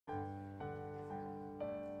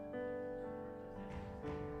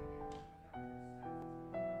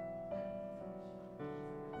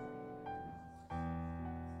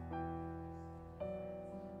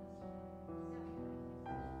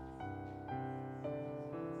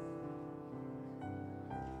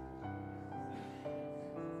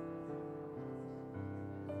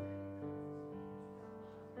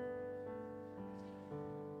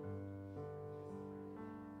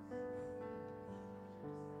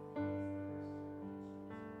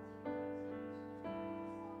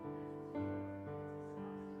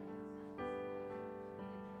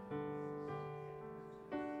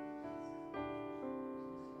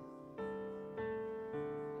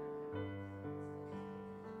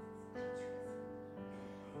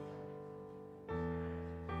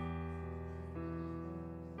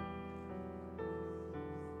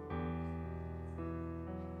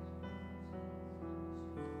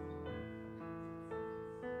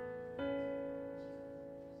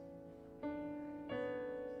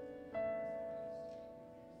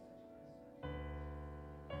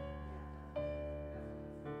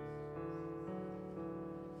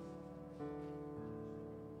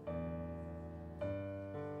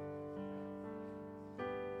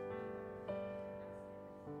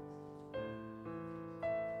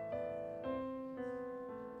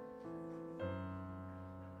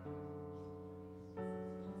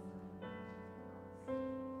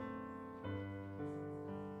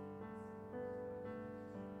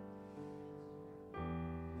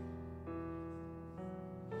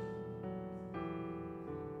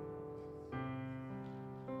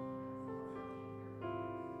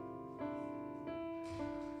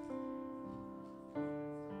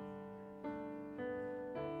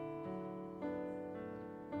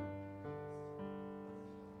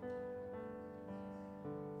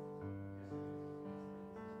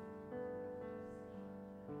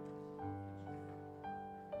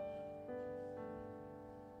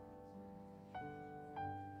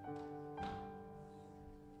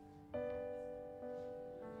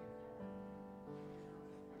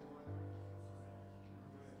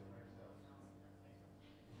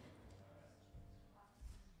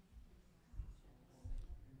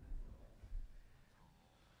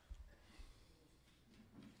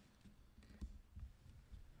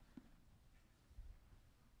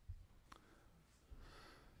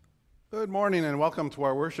Good morning and welcome to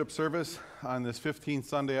our worship service on this 15th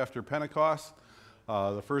Sunday after Pentecost,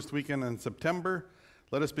 the first weekend in September.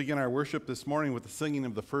 Let us begin our worship this morning with the singing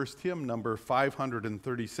of the first hymn, number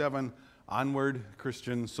 537, Onward,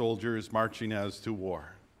 Christian Soldiers Marching as to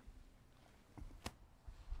War.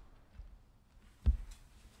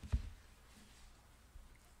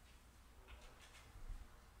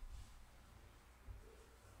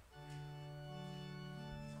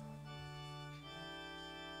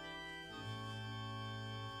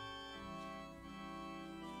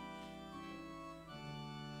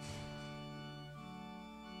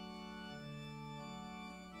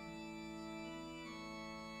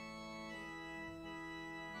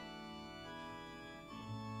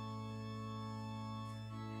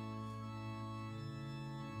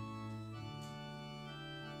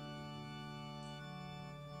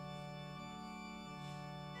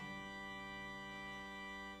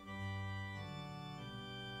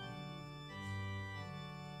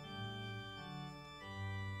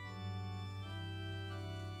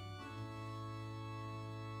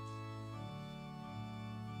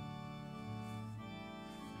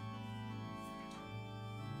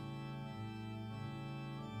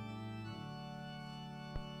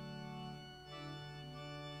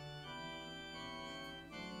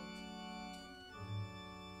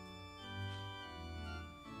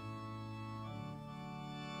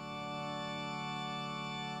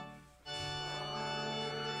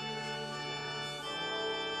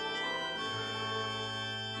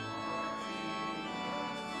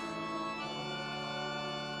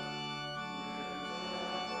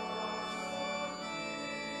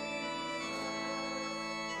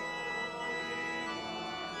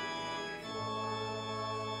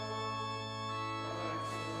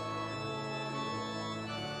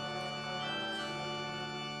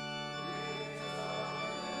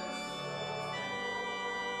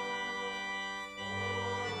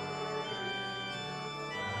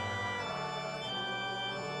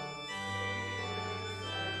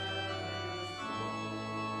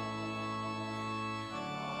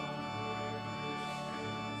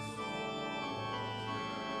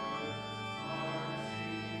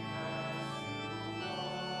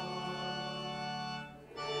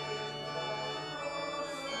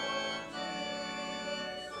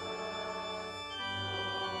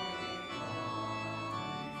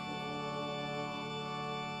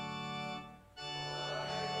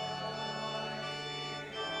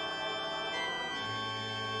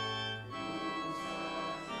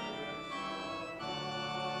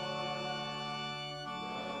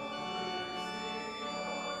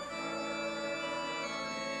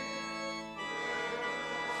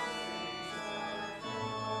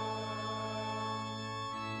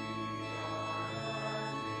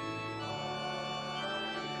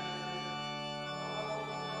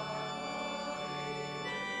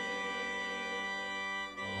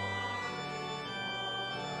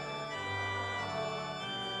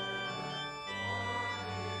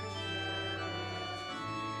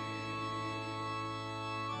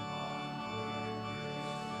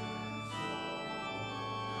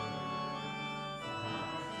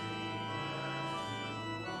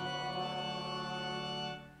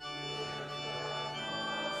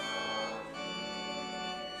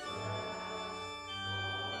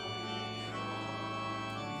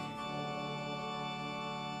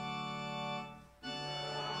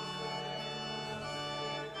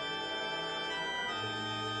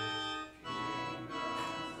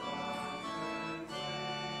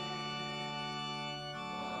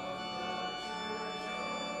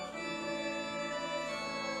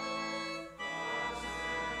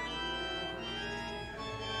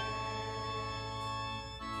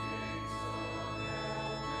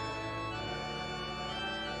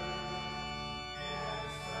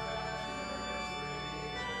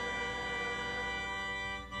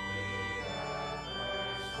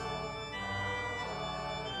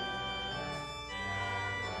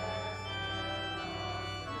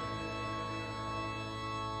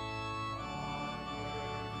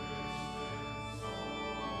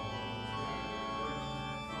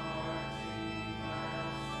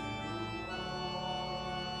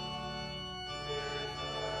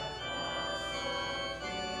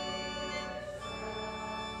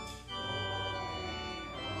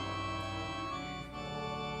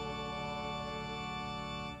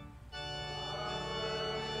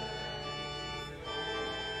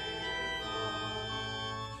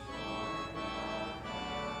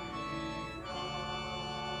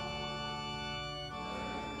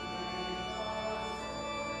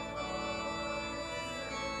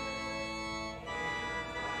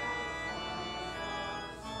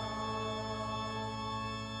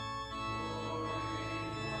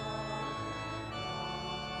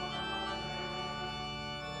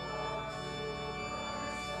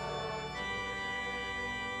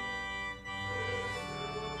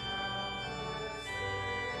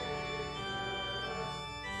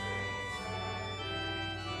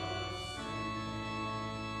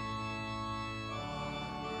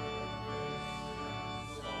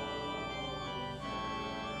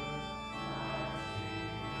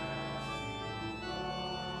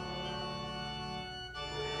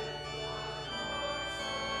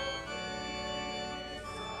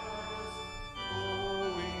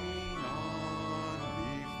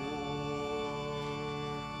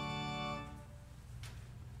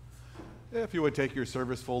 If you would take your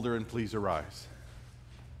service folder and please arise.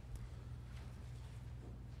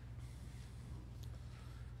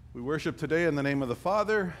 We worship today in the name of the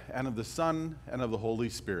Father, and of the Son, and of the Holy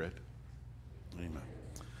Spirit. Amen.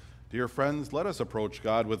 Dear friends, let us approach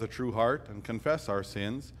God with a true heart and confess our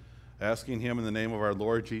sins, asking Him in the name of our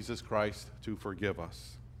Lord Jesus Christ to forgive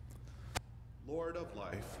us. Lord of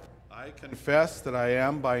life, I confess that I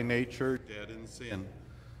am by nature dead in sin,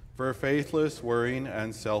 for faithless worrying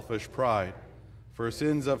and selfish pride, for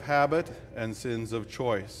sins of habit and sins of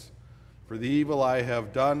choice, for the evil I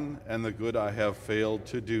have done and the good I have failed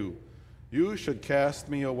to do. You should cast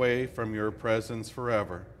me away from your presence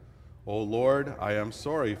forever. O Lord, I am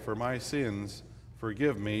sorry for my sins.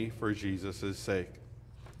 Forgive me for Jesus' sake.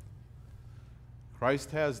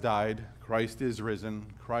 Christ has died. Christ is risen.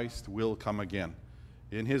 Christ will come again.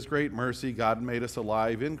 In His great mercy, God made us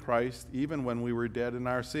alive in Christ, even when we were dead in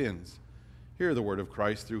our sins. Hear the word of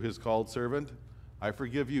Christ through His called servant. I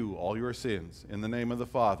forgive you all your sins, in the name of the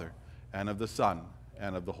Father, and of the Son,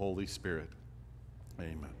 and of the Holy Spirit.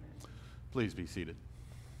 Amen. Please be seated.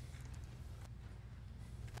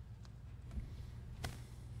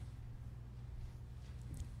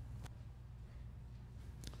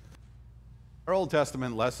 Our Old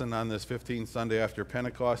Testament lesson on this 15th Sunday after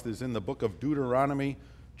Pentecost is in the book of Deuteronomy,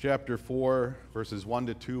 chapter 4, verses 1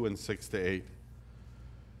 to 2 and 6 to 8.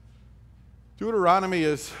 Deuteronomy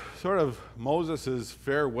is sort of Moses'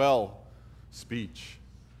 farewell speech.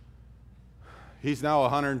 He's now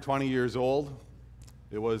 120 years old.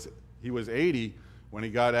 He was 80 when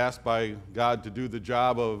he got asked by God to do the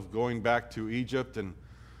job of going back to Egypt and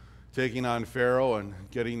taking on Pharaoh and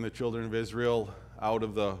getting the children of Israel out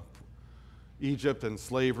of Egypt and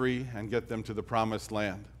slavery and get them to the promised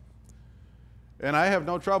land. And I have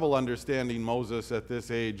no trouble understanding Moses at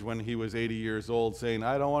this age when he was 80 years old saying,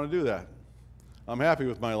 I don't want to do that. I'm happy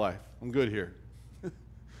with my life. I'm good here.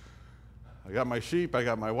 I got my sheep, I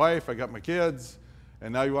got my wife, I got my kids,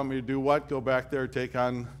 and now you want me to do what? Go back there, take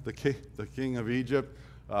on the king of Egypt.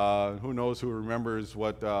 Who knows who remembers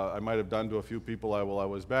what I might have done to a few people while I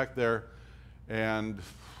was back there, and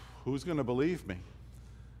who's going to believe me?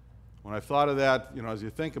 When I thought of that, as you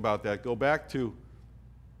think about that, go back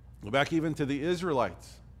even to the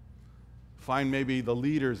Israelites. Find maybe the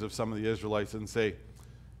leaders of some of the Israelites and say,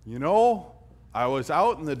 I was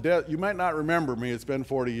out in the desert. You might not remember me. It's been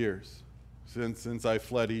 40 years since I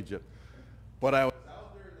fled Egypt. But I was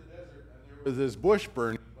out there in the desert, and there was this bush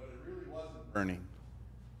burning, but it really wasn't burning.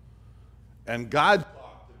 And God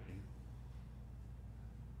talked to me.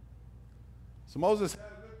 So Moses had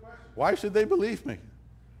a good question. Why should they believe me?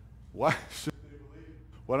 Why should they believe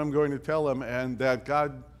what I'm going to tell them? And that,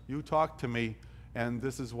 God, you talked to me, and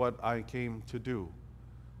this is what I came to do.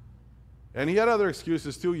 And he had other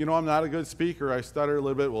excuses too. I'm not a good speaker. I stutter a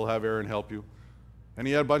little bit. We'll have Aaron help you. And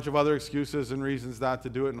he had a bunch of other excuses and reasons not to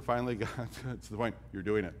do it, and finally got to the point, you're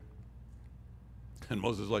doing it. And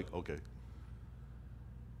Moses is like, okay.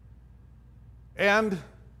 And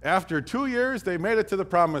after 2 years, they made it to the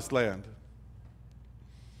promised land.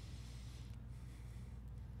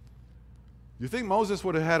 You think Moses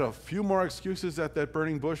would have had a few more excuses at that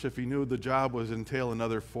burning bush if he knew the job was entail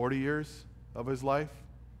another 40 years of his life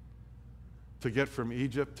to get from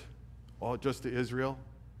Egypt all just to Israel?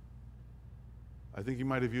 I think he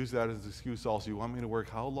might have used that as an excuse also. You want me to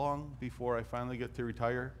work how long before I finally get to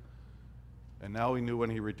retire? And now he knew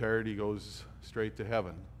when he retired, he goes straight to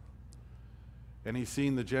heaven. And he's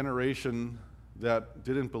seen the generation that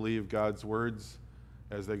didn't believe God's words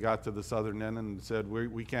as they got to the southern end and said,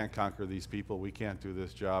 we can't conquer these people. We can't do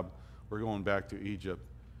this job. We're going back to Egypt.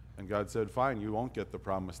 And God said, fine, you won't get the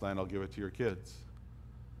promised land. I'll give it to your kids.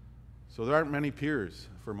 So there aren't many peers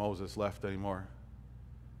for Moses left anymore.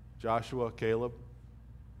 Joshua, Caleb,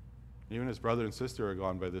 even his brother and sister are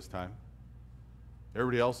gone by this time.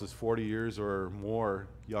 Everybody else is 40 years or more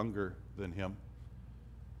younger than him.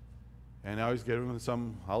 And now he's giving them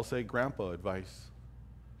some, I'll say, grandpa advice.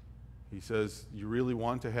 He says, you really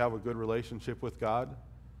want to have a good relationship with God?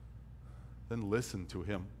 Then listen to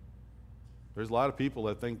Him. There's a lot of people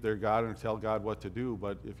that think they're God and tell God what to do,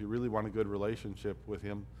 but if you really want a good relationship with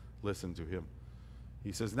Him, listen to Him.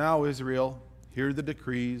 He says, now, Israel, hear the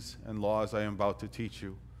decrees and laws I am about to teach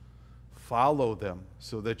you. Follow them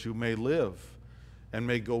so that you may live and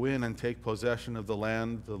may go in and take possession of the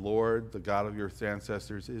land the Lord, the God of your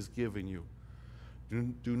ancestors, is giving you.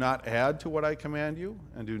 Do not add to what I command you,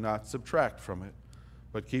 and do not subtract from it,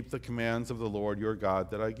 but keep the commands of the Lord your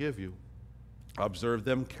God that I give you. Observe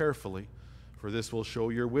them carefully, for this will show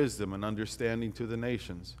your wisdom and understanding to the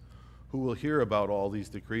nations, who will hear about all these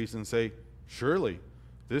decrees and say, surely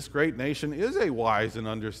This great nation is a wise and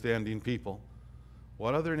understanding people.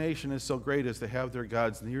 What other nation is so great as to have their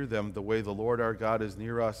gods near them the way the Lord our God is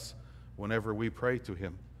near us whenever we pray to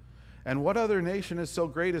him? And what other nation is so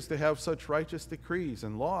great as to have such righteous decrees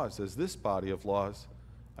and laws as this body of laws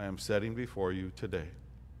I am setting before you today?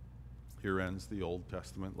 Here ends the Old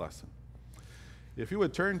Testament lesson. If you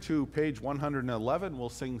would turn to page 111, we'll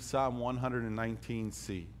sing Psalm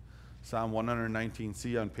 119C. Psalm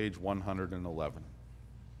 119C on page 111.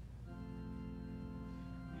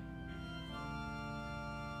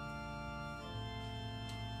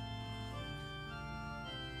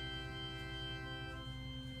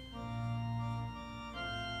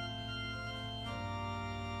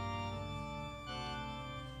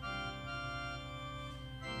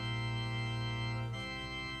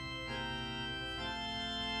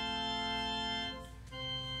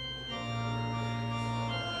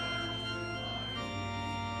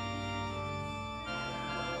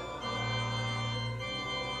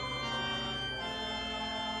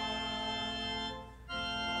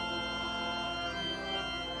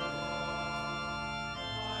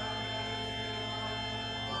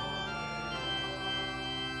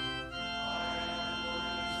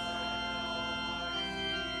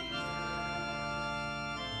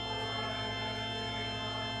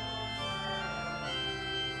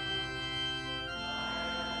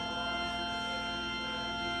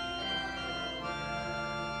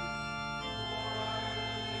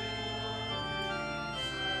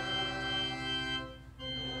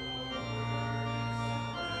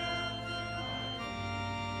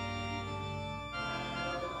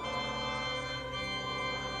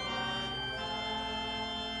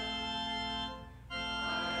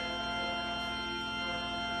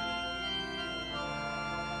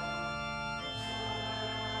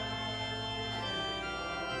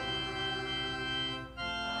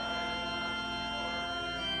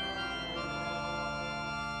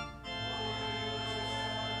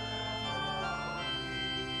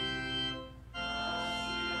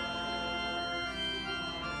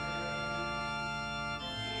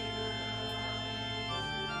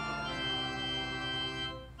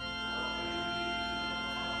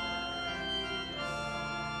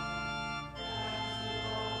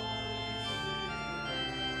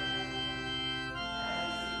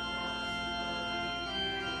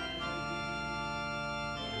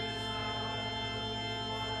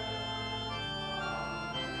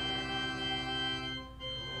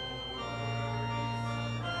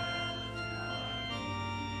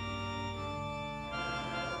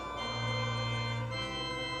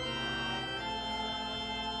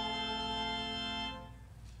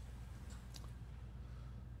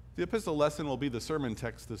 The epistle lesson will be the sermon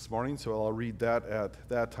text this morning, so I'll read that at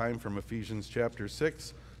that time from Ephesians chapter 6.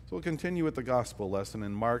 So we'll continue with the gospel lesson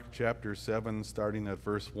in Mark chapter 7, starting at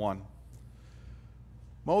verse 1.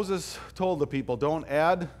 Moses told the people, don't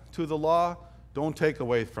add to the law, don't take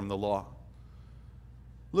away from the law.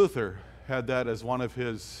 Luther had that as one of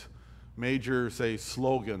his major,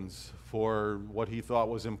 slogans for what he thought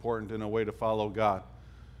was important in a way to follow God.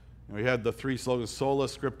 We had the three slogans, sola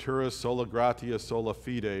scriptura, sola gratia, sola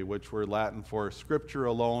fide, which were Latin for scripture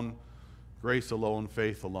alone, grace alone,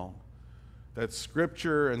 faith alone. That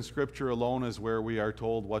scripture and scripture alone is where we are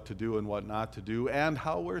told what to do and what not to do, and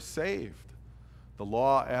how we're saved, the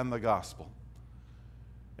law and the gospel.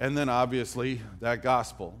 And then obviously that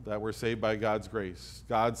gospel, that we're saved by God's grace.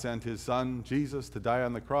 God sent his son, Jesus, to die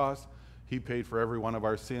on the cross. He paid for every one of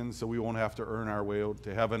our sins, so we won't have to earn our way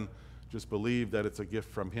to heaven. Just believe that it's a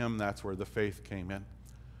gift from him. That's where the faith came in.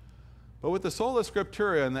 But with the sola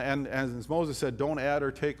scriptura, and as Moses said, don't add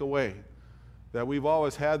or take away, that we've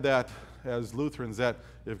always had that as Lutherans, that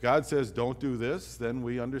if God says don't do this, then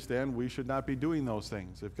we understand we should not be doing those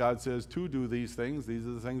things. If God says to do these are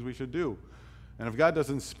the things we should do. And if God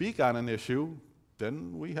doesn't speak on an issue,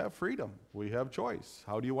 then we have freedom. We have choice.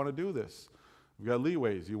 How do you want to do this? We've got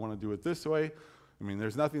leeways. You want to do it this way? I mean,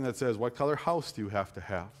 there's nothing that says what color house do you have to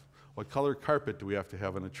have? What color carpet do we have to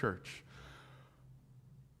have in a church?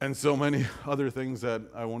 And so many other things that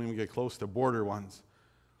I won't even get close to, border ones.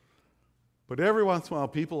 But every once in a while,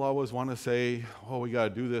 people always want to say, oh, we got to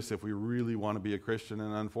do this if we really want to be a Christian.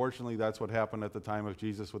 And unfortunately, that's what happened at the time of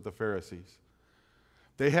Jesus with the Pharisees.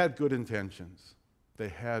 They had good intentions. They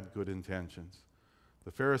had good intentions.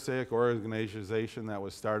 The Pharisaic organization that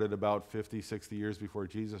was started about 50, 60 years before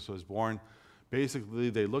Jesus was born, basically,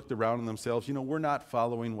 they looked around on themselves. We're not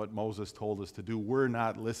following what Moses told us to do. We're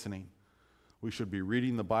not listening. We should be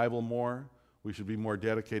reading the Bible more. We should be more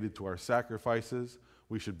dedicated to our sacrifices.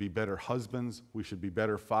 We should be better husbands. We should be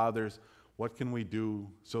better fathers. What can we do?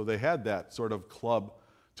 So they had that sort of club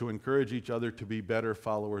to encourage each other to be better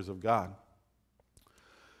followers of God.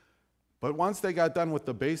 But once they got done with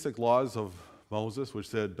the basic laws of Moses, which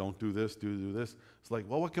said, don't do this, do this, it's like,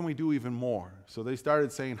 well, what can we do even more? So they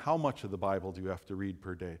started saying, how much of the Bible do you have to read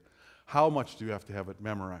per day? How much do you have to have it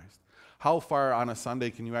memorized? How far on a Sunday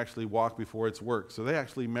can you actually walk before it's work? So they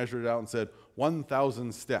actually measured it out and said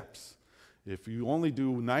 1,000 steps. If you only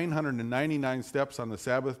do 999 steps on the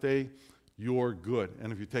Sabbath day, you're good.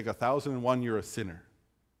 And if you take 1,001, you're a sinner.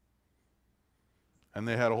 And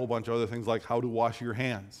they had a whole bunch of other things like how to wash your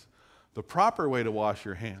hands. The proper way to wash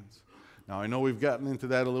your hands. Now, I know we've gotten into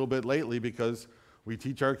that a little bit lately because we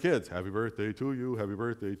teach our kids, happy birthday to you, happy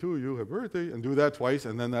birthday to you, happy birthday, and do that twice,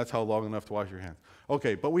 and then that's how long enough to wash your hands.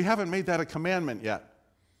 Okay, but we haven't made that a commandment yet.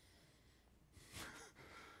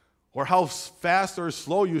 Or how fast or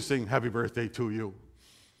slow you sing happy birthday to you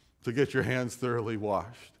to get your hands thoroughly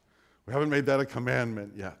washed. We haven't made that a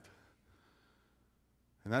commandment yet.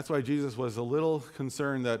 And that's why Jesus was a little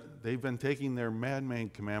concerned that they've been taking their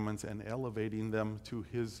man-made commandments and elevating them to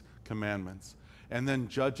his commandments, and then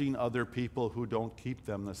judging other people who don't keep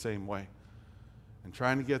them the same way. And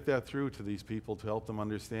trying to get that through to these people to help them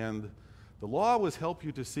understand the law was help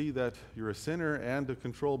you to see that you're a sinner and to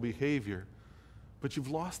control behavior, but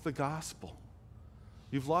you've lost the gospel.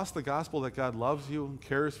 You've lost the gospel that God loves you and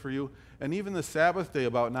cares for you. And even the Sabbath day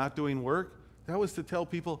about not doing work, that was to tell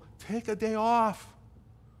people, take a day off.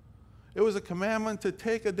 It was a commandment to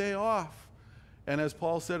take a day off. And as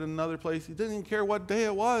Paul said in another place, he didn't even care what day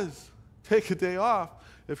it was. Take a day off.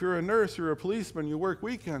 If you're a nurse, you're a policeman, you work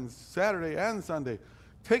weekends, Saturday and Sunday.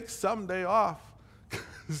 Take some day off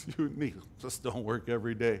because just don't work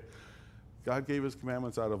every day. God gave his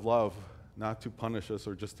commandments out of love, not to punish us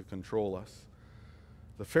or just to control us.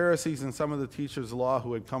 The Pharisees and some of the teachers of the law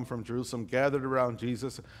who had come from Jerusalem gathered around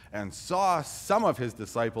Jesus and saw some of his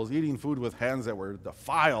disciples eating food with hands that were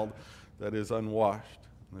defiled, that is, unwashed.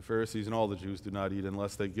 And the Pharisees and all the Jews do not eat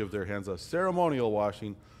unless they give their hands a ceremonial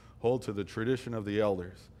washing, hold to the tradition of the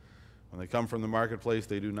elders. When they come from the marketplace,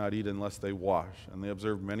 they do not eat unless they wash. And they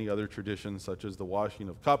observe many other traditions, such as the washing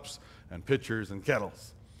of cups and pitchers and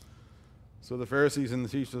kettles. So the Pharisees and the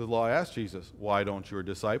teachers of the law asked Jesus, why don't your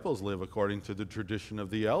disciples live according to the tradition of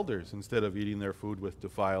the elders instead of eating their food with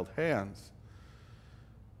defiled hands?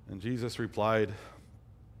 And Jesus replied,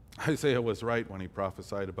 Isaiah was right when he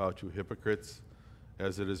prophesied about you hypocrites.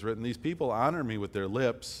 As it is written, these people honor me with their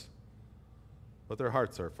lips, but their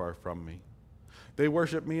hearts are far from me. They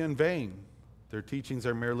worship me in vain. Their teachings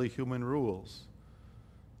are merely human rules.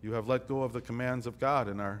 You have let go of the commands of God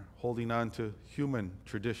and are holding on to human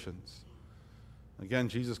traditions. Again,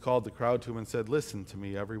 Jesus called the crowd to him and said, listen to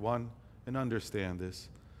me, everyone, and understand this.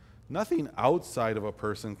 Nothing outside of a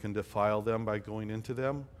person can defile them by going into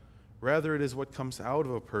them. Rather, it is what comes out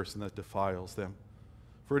of a person that defiles them.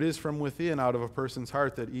 For it is from within, out of a person's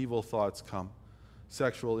heart, that evil thoughts come.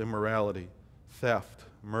 Sexual immorality, theft,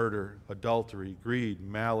 murder, adultery, greed,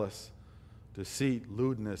 malice, deceit,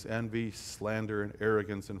 lewdness, envy, slander, and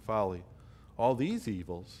arrogance and folly. All these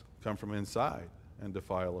evils come from inside and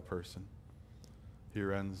defile a person.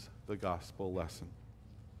 Here ends the gospel lesson.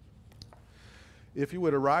 If you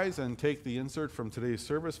would arise and take the insert from today's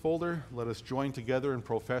service folder, let us join together in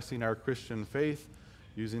professing our Christian faith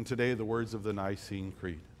using today the words of the Nicene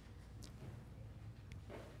Creed.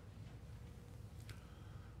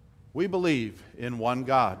 We believe in one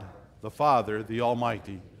God, the Father, the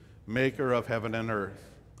Almighty, maker of heaven and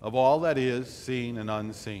earth, of all that is seen and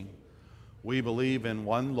unseen. We believe in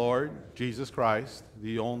one Lord, Jesus Christ,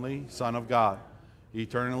 the only Son of God,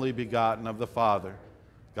 eternally begotten of the Father,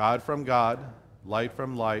 God from God, light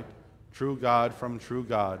from light, true God from true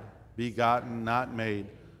God, begotten, not made,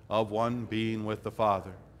 of one being with the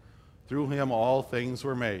Father. Through him all things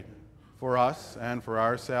were made. For us and for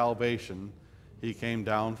our salvation, he came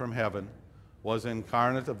down from heaven, was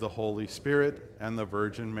incarnate of the Holy Spirit and the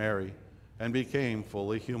Virgin Mary, and became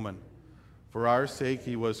fully human. For our sake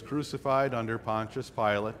he was crucified under Pontius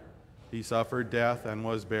Pilate. He suffered death and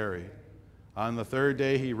was buried. On the third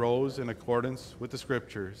day he rose in accordance with the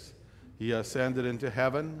Scriptures. He ascended into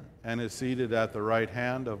heaven and is seated at the right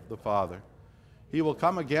hand of the Father. He will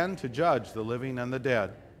come again to judge the living and the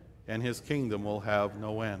dead, and his kingdom will have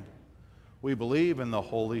no end. We believe in the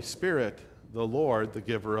Holy Spirit, the Lord, the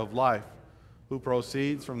giver of life, who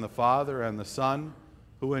proceeds from the Father and the Son,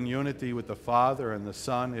 who in unity with the Father and the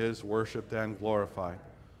Son is worshiped and glorified,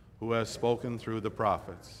 who has spoken through the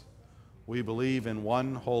prophets. We believe in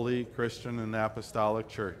one holy Christian and apostolic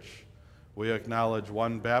church. We acknowledge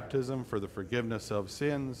one baptism for the forgiveness of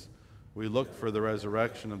sins. We look for the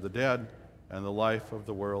resurrection of the dead and the life of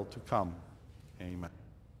the world to come. Amen.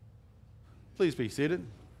 Please be seated.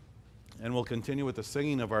 And we'll continue with the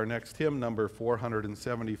singing of our next hymn, number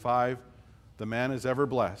 475, "The Man is Ever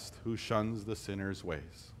Blessed Who Shuns the Sinner's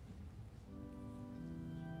Ways."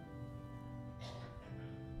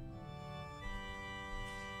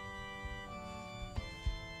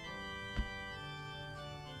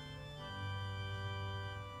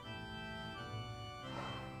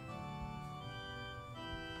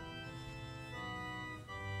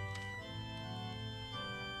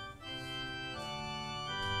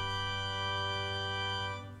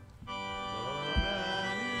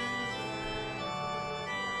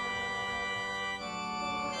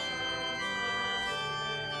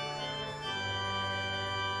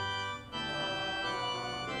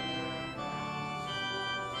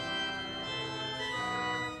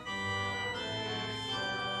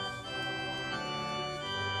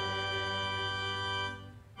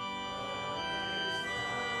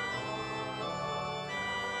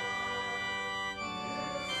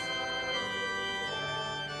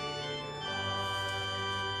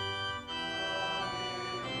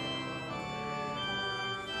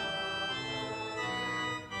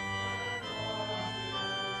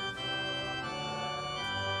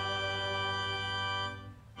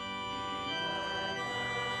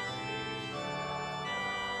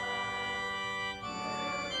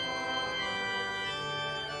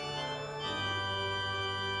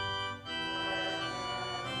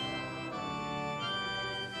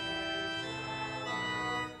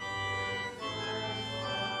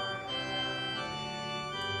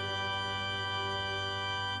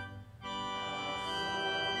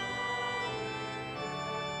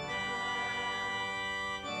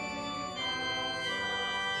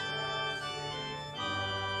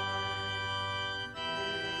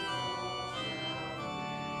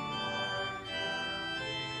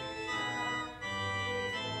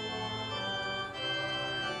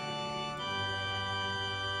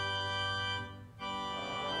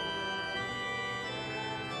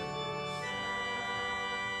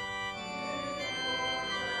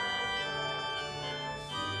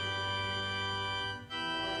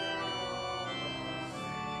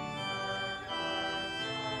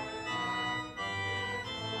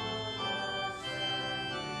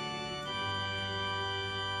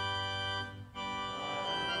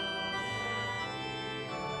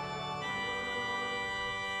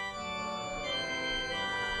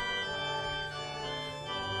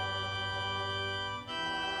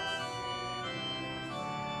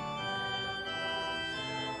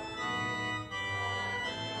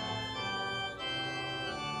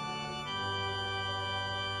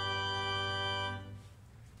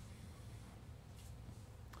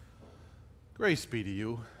 Grace be to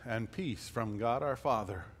you, and peace from God our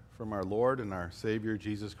Father, from our Lord and our Savior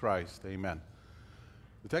Jesus Christ. Amen.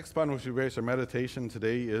 The text upon which we base our meditation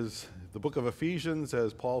today is the book of Ephesians,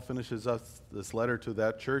 as Paul finishes us this letter to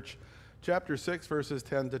that church, chapter 6, verses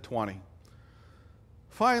 10 to 20.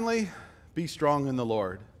 Finally, be strong in the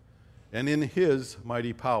Lord, and in his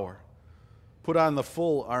mighty power. Put on the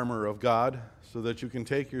full armor of God, so that you can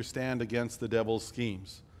take your stand against the devil's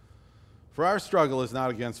schemes. For our struggle is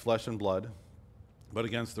not against flesh and blood, but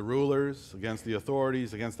against the rulers, against the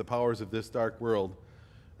authorities, against the powers of this dark world,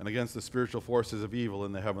 and against the spiritual forces of evil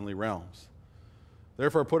in the heavenly realms.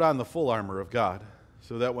 Therefore put on the full armor of God,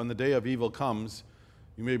 so that when the day of evil comes,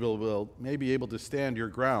 you may be able to stand your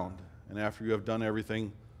ground, and after you have done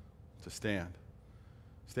everything, to stand.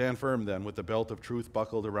 Stand firm then, with the belt of truth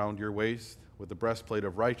buckled around your waist, with the breastplate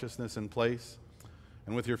of righteousness in place,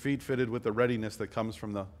 and with your feet fitted with the readiness that comes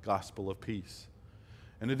from the gospel of peace.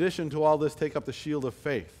 In addition to all this, take up the shield of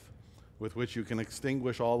faith, with which you can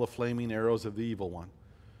extinguish all the flaming arrows of the evil one.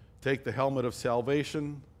 Take the helmet of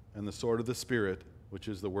salvation and the sword of the Spirit, which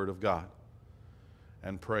is the word of God.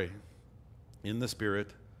 And pray in the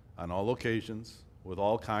Spirit on all occasions, with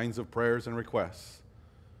all kinds of prayers and requests.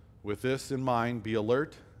 With this in mind, be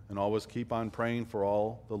alert and always keep on praying for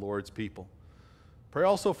all the Lord's people. Pray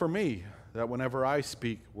also for me, that whenever I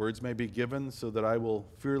speak, words may be given, so that I will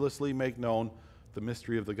fearlessly make known the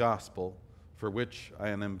mystery of the gospel, for which I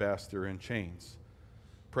am ambassador in chains.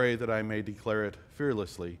 Pray that I may declare it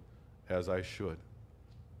fearlessly as I should.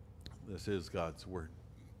 This is God's word.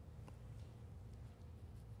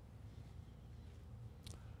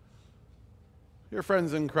 Dear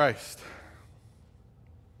friends in Christ,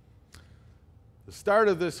 the start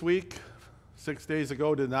of this week, 6 days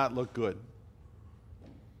ago, did not look good.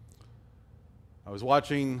 I was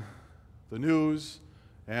watching the news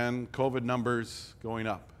and COVID numbers going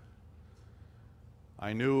up.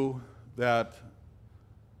 I knew that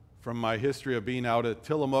from my history of being out at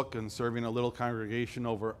Tillamook and serving a little congregation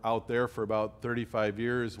out there for about 35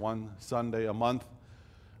 years, one Sunday a month,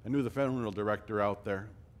 I knew the funeral director out there,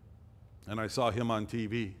 and I saw him on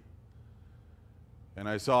TV. And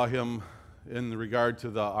I saw him in regard to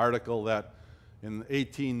the article that in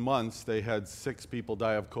 18 months they had 6 people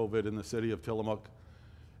die of COVID in the city of Tillamook,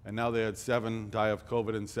 and now they had 7 die of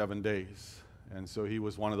COVID in 7 days. And so he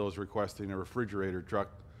was one of those requesting a refrigerator truck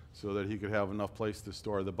so that he could have enough place to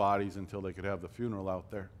store the bodies until they could have the funeral out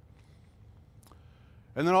there.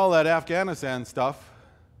 And then all that Afghanistan stuff,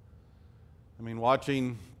 I mean,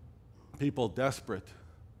 watching people desperate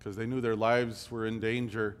because they knew their lives were in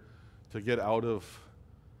danger to get out of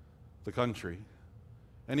the country.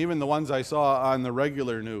 And even the ones I saw on the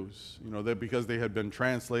regular news, you know, that because they had been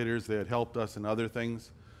translators, they had helped us in other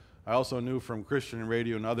things. I also knew from Christian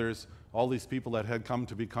radio and others, all these people that had come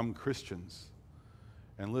to become Christians,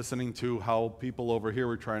 and listening to how people over here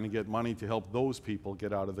were trying to get money to help those people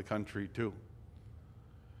get out of the country too.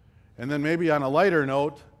 And then maybe on a lighter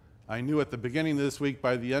note, I knew at the beginning of this week,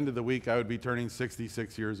 by the end of the week, I would be turning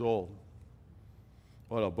 66 years old.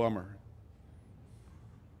 What a bummer.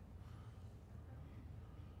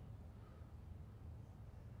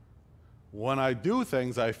 When I do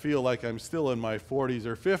things, I feel like I'm still in my 40s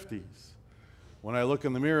or 50s. When I look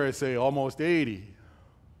in the mirror, I say almost 80.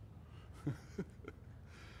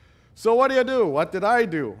 So what do? What did I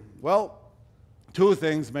do? Well, 2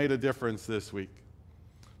 things made a difference this week.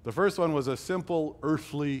 The first one was a simple,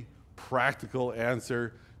 earthly, practical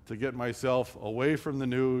answer to get myself away from the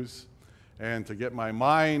news and to get my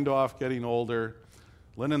mind off getting older.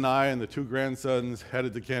 Lynn and I and the 2 grandsons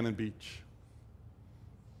headed to Cannon Beach.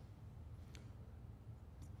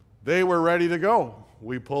 They were ready to go.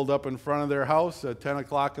 We pulled up in front of their house at 10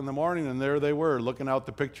 o'clock in the morning, and there they were, looking out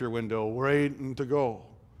the picture window, waiting to go.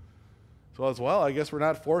 So I was, well, I guess we're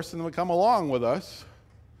not forcing them to come along with us.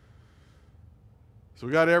 So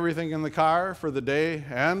we got everything in the car for the day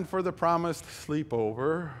and for the promised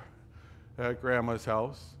sleepover at Grandma's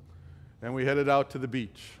house, and we headed out to the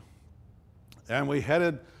beach. And we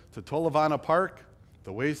headed to Tolovana Park,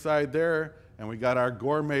 the wayside there, and we got our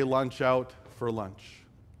gourmet lunch out for lunch.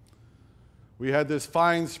 We had this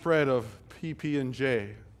fine spread of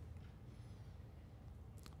PB&J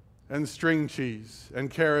and string cheese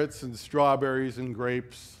and carrots and strawberries and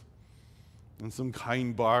grapes and some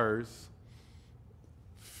kind bars.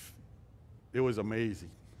 It was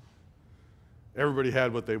amazing. Everybody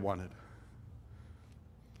had what they wanted.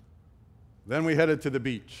 Then we headed to the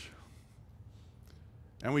beach.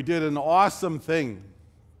 And we did an awesome thing.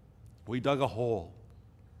 We dug a hole.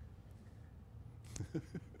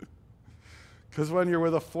 Because when you're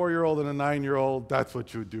with a 4-year-old and a 9-year-old, that's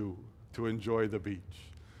what you do to enjoy the beach.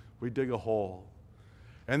 We dig a hole.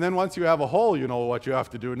 And then once you have a hole, you know what you have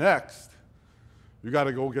to do next. You got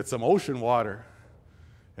to go get some ocean water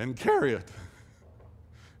and carry it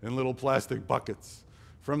in little plastic buckets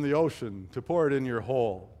from the ocean to pour it in your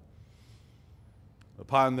hole,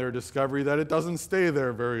 upon their discovery that it doesn't stay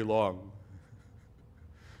there very long.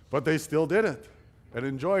 But they still did it and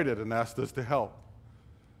enjoyed it and asked us to help.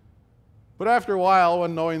 But after a while,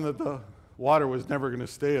 when knowing that the water was never going to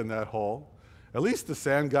stay in that hole, at least the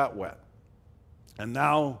sand got wet. And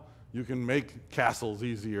now you can make castles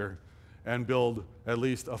easier and build at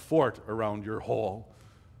least a fort around your hole.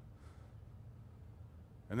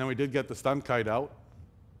 And then we did get the stunt kite out,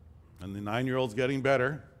 and the 9-year-old's getting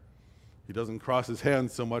better. He doesn't cross his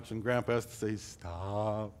hands so much, and Grandpa has to say,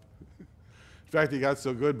 stop. In fact, he got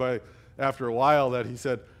so good after a while that he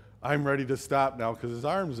said, I'm ready to stop now, because his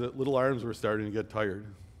little arms were starting to get tired.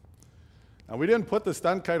 Now, we didn't put the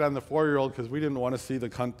stunt kite on the 4-year-old because we didn't want to see the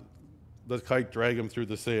kite drag him through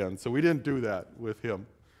the sand, so we didn't do that with him.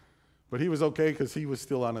 But he was okay because he was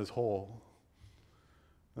still on his hole.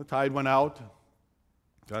 The tide went out,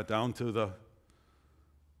 got down to the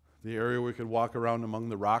area where we could walk around among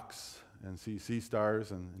the rocks and see sea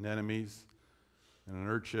stars and anemones and an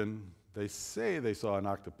urchin. They say they saw an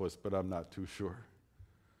octopus, but I'm not too sure.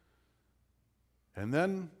 And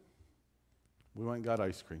then we went and got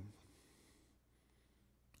ice cream.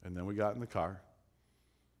 And then we got in the car,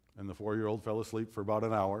 and the 4-year-old fell asleep for about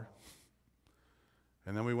an hour.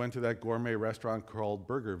 And then we went to that gourmet restaurant called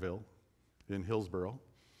Burgerville in Hillsboro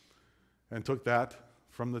and took that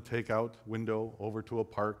from the takeout window over to a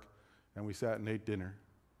park, and we sat and ate dinner.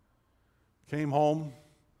 Came home,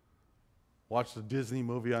 watched a Disney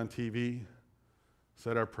movie on TV,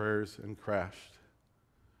 said our prayers, and crashed.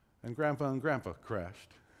 And Grandpa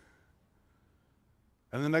crashed.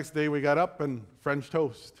 And the next day we got up and French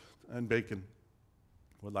toast and bacon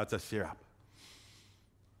with lots of syrup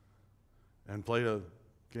and played a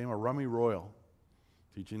game of Rummy Royal,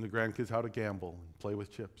 teaching the grandkids how to gamble and play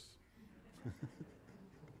with chips.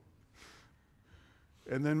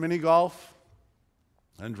 and then mini golf,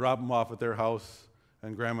 and drop them off at their house,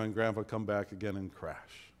 and Grandma and Grandpa come back again and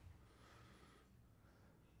crash.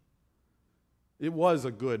 It was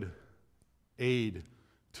a good aid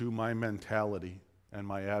to my mentality and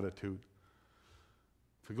my attitude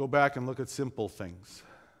to go back and look at simple things,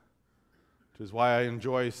 which is why I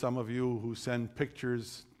enjoy some of you who send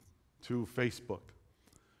pictures to Facebook,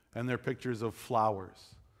 and they're pictures of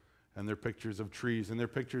flowers, and they're pictures of trees, and they're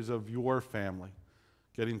pictures of your family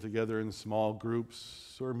getting together in small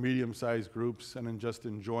groups or medium-sized groups and just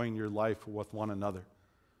enjoying your life with one another.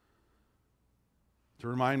 To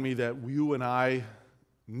remind me that you and I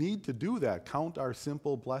need to do that, count our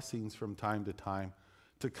simple blessings from time to time,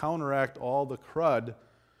 to counteract all the crud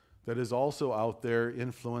that is also out there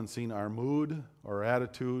influencing our mood, our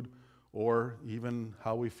attitude, or even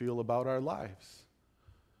how we feel about our lives.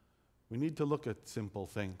 We need to look at simple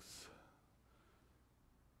things.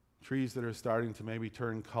 Trees that are starting to maybe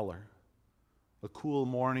turn color. A cool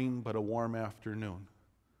morning, but a warm afternoon.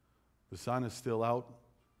 The sun is still out,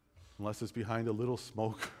 unless it's behind a little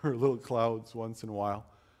smoke or little clouds once in a while.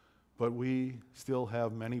 But we still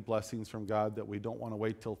have many blessings from God that we don't want to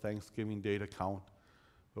wait till Thanksgiving Day to count.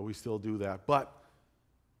 But we still do that. But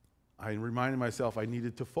I reminded myself I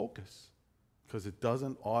needed to focus, because it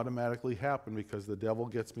doesn't automatically happen, because the devil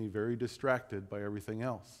gets me very distracted by everything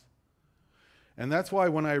else. And that's why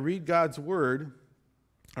when I read God's Word,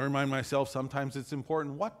 I remind myself sometimes it's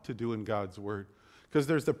important what to do in God's Word. Because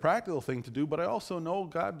there's the practical thing to do, but I also know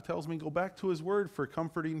God tells me go back to His Word for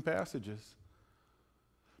comforting passages.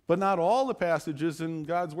 But not all the passages in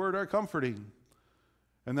God's Word are comforting.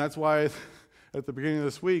 And that's why at the beginning of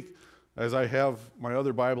this week, as I have my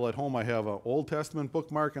other Bible at home, I have an Old Testament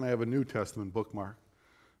bookmark and I have a New Testament bookmark.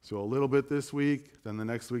 So a little bit this week, then the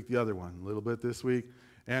next week the other one, a little bit this week.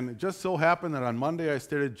 And it just so happened that on Monday I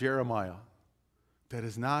started Jeremiah. That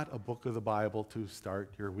is not a book of the Bible to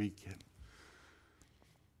start your week in.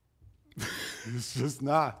 It's just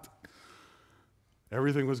not.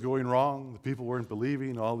 Everything was going wrong. The people weren't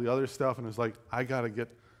believing, all the other stuff. And it was like, I got to get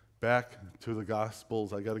back to the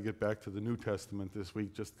Gospels. I got to get back to the New Testament this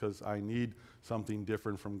week just because I need something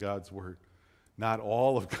different from God's Word. Not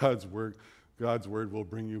all of God's Word. God's Word will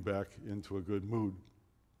bring you back into a good mood.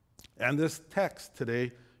 And this text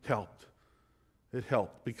today helped. It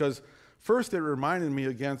helped because first it reminded me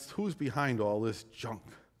against who's behind all this junk.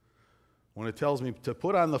 When it tells me to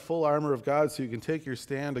put on the full armor of God so you can take your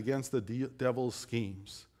stand against the devil's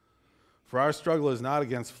schemes. For our struggle is not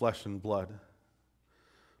against flesh and blood,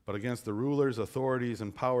 but against the rulers, authorities,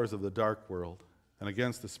 and powers of the dark world, and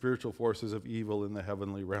against the spiritual forces of evil in the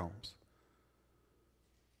heavenly realms.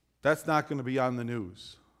 That's not going to be on the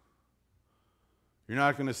news. You're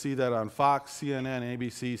not going to see that on Fox, CNN,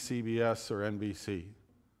 ABC, CBS, or NBC.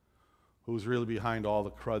 Who's really behind all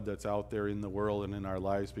the crud that's out there in the world and in our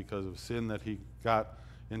lives because of sin that he got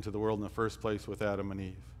into the world in the first place with Adam and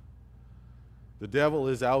Eve. The devil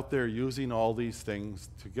is out there using all these things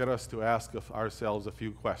to get us to ask ourselves a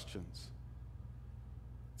few questions.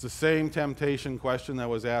 It's the same temptation question that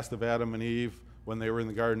was asked of Adam and Eve when they were in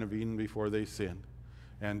the Garden of Eden before they sinned.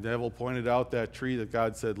 And the devil pointed out that tree that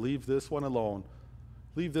God said, leave this one alone.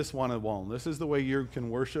 Leave this one alone. This is the way you can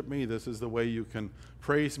worship me. This is the way you can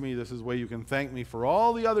praise me. This is the way you can thank me for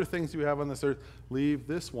all the other things you have on this earth. Leave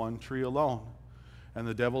this one tree alone. And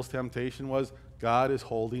the devil's temptation was, God is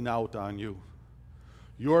holding out on you.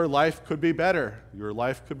 Your life could be better. Your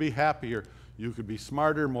life could be happier. You could be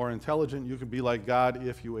smarter, more intelligent. You could be like God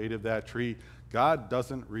if you ate of that tree. God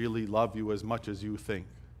doesn't really love you as much as you think.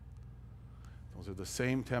 Those are the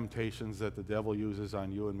same temptations that the devil uses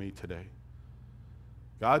on you and me today.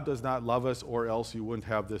 God does not love us, or else you wouldn't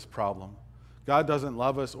have this problem. God doesn't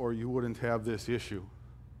love us, or you wouldn't have this issue.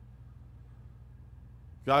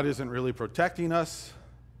 God isn't really protecting us.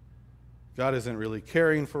 God isn't really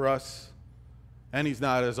caring for us. And He's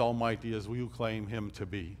not as almighty as you claim Him to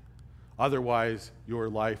be. Otherwise, your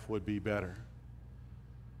life would be better.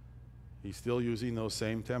 He's still using those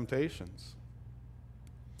same temptations.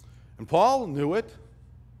 And Paul knew it.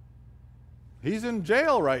 He's in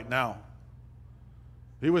jail right now.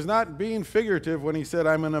 He was not being figurative when he said,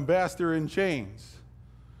 I'm an ambassador in chains.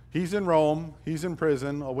 He's in Rome, he's in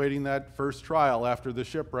prison, awaiting that first trial after the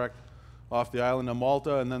shipwreck off the island of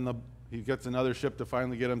Malta, and then he gets another ship to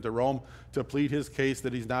finally get him to Rome to plead his case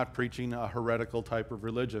that he's not preaching a heretical type of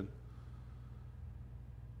religion.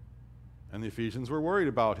 And the Ephesians were worried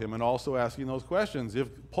about him and also asking those questions. If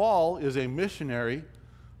Paul is a missionary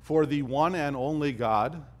for the one and only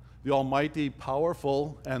God, the almighty,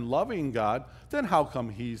 powerful, and loving God, then how come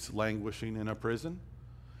he's languishing in a prison?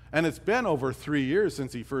 And it's been over 3 years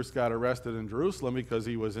since he first got arrested in Jerusalem, because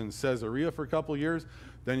he was in Caesarea for a couple years.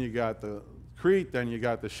 Then you got the Crete, then you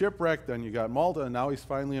got the shipwreck, then you got Malta, and now he's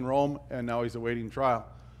finally in Rome, and now he's awaiting trial.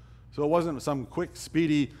 So it wasn't some quick,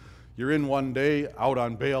 speedy, you're in one day, out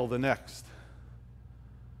on bail the next.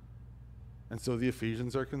 And so the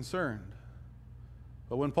Ephesians are concerned.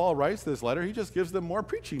 But when Paul writes this letter, he just gives them more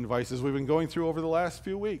preaching advice, as we've been going through over the last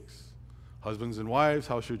few weeks. Husbands and wives,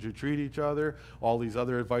 how should you treat each other, all these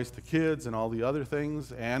other advice to kids and all the other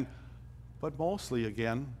things, but mostly,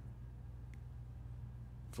 again,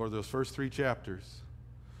 for those first 3 chapters,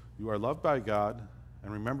 you are loved by God,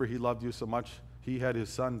 and remember, he loved you so much, he had his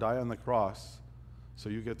son die on the cross, so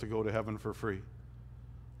you get to go to heaven for free.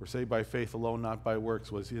 We're saved by faith alone, not by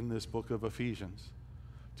works, was in this book of Ephesians,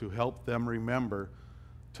 to help them remember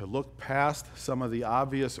to look past some of the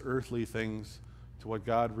obvious earthly things to what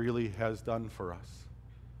God really has done for us.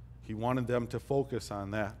 He wanted them to focus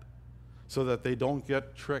on that so that they don't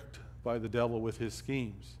get tricked by the devil with his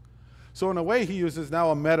schemes. So in a way, he uses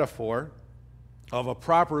now a metaphor of a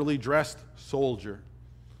properly dressed soldier.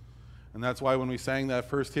 And that's why when we sang that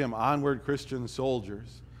first hymn, Onward Christian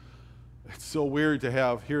Soldiers, it's so weird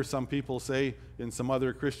to hear some people say in some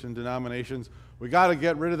other Christian denominations, we got to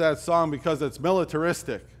get rid of that song because it's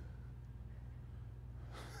militaristic.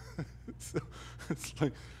 It's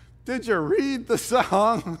like, did you read the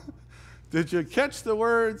song? Did you catch the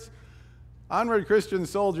words? Onward Christian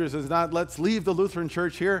Soldiers is not, let's leave the Lutheran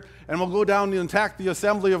Church here and we'll go down and attack the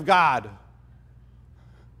assembly of God.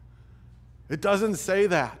 It doesn't say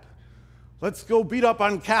that. Let's go beat up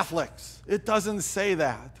on Catholics. It doesn't say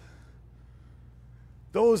that.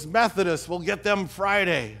 Those Methodists will get them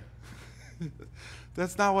Friday.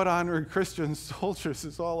 That's not what Onward Christian Soldiers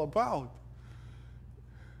is all about.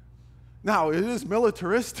 Now, it is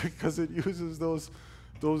militaristic because it uses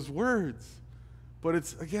those words, but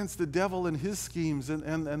it's against the devil and his schemes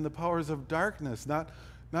and the powers of darkness, not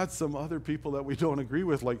some other people that we don't agree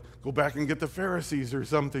with, like go back and get the Pharisees or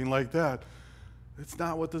something like that. It's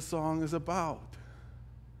not what the song is about.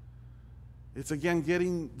 It's, again,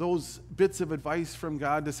 getting those bits of advice from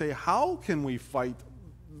God to say, how can we fight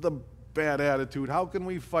the bad attitude? How can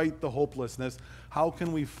we fight the hopelessness? How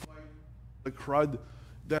can we fight the crud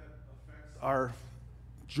that affects our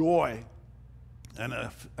joy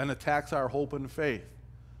and attacks our hope and faith?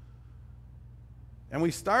 And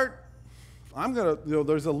we start,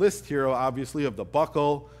 there's a list here, obviously, of the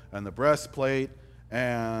buckle and the breastplate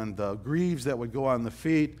and the greaves that would go on the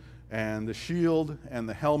feet and the shield and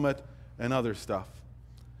the helmet and other stuff.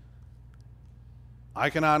 I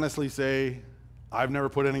can honestly say I've never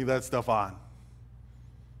put any of that stuff on.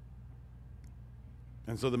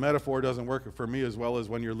 And so the metaphor doesn't work for me as well as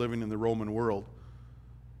when you're living in the Roman world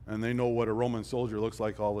and they know what a Roman soldier looks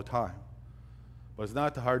like all the time. But it's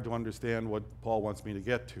not hard to understand what Paul wants me to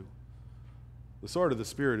get to. The sword of the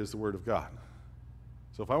Spirit is the Word of God.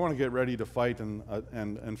 So if I want to get ready to fight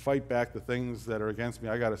and fight back the things that are against me,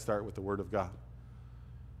 I got to start with the Word of God.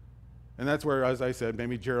 And that's where, as I said,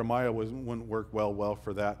 maybe Jeremiah wouldn't work well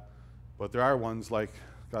for that. But there are ones like,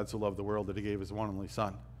 God so loved the world that he gave his one and only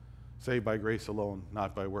Son, saved by grace alone,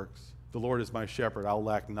 not by works. The Lord is my shepherd, I'll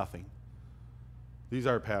lack nothing. These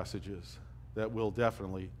are passages that will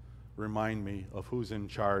definitely remind me of who's in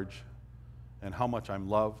charge and how much I'm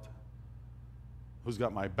loved, who's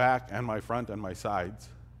got my back and my front and my sides,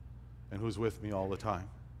 and who's with me all the time.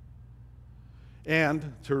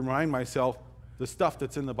 And to remind myself, the stuff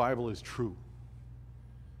that's in the Bible is true.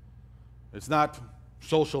 It's not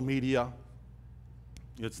social media.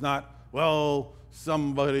 It's not, well,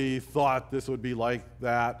 somebody thought this would be like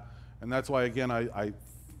that. And that's why, again, I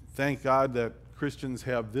thank God that Christians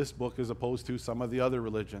have this book as opposed to some of the other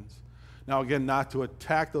religions. Now, again, not to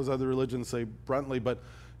attack those other religions, say bluntly, but,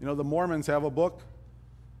 the Mormons have a book.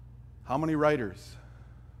 How many writers?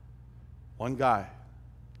 One guy.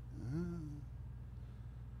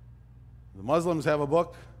 The Muslims have a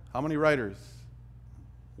book. How many writers?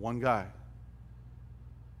 One guy.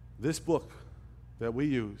 This book that we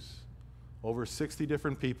use, over 60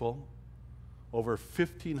 different people, over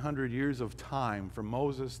 1,500 years of time from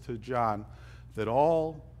Moses to John, that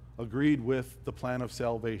all agreed with the plan of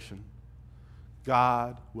salvation.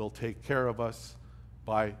 God will take care of us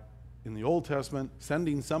by, in the Old Testament,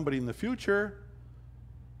 sending somebody in the future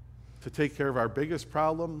to take care of our biggest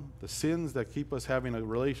problem, the sins that keep us having a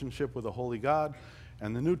relationship with a holy God,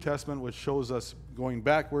 and the New Testament, which shows us going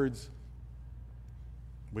backwards,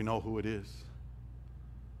 we know who it is.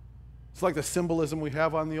 It's like the symbolism we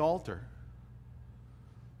have on the altar.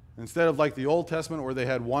 Instead of like the Old Testament where they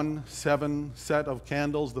had 7 set of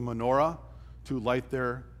candles, the menorah, to light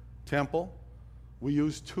their temple, We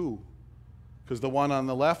use two, because the one on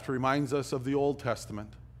the left reminds us of the Old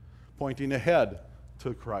Testament, pointing ahead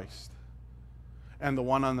to Christ. And the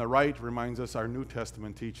one on the right reminds us our New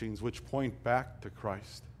Testament teachings, which point back to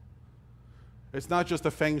Christ. It's not just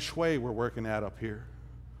a feng shui we're working at up here.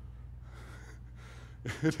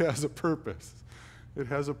 It has a purpose. It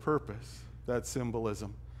has a purpose, that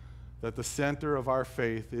symbolism, that the center of our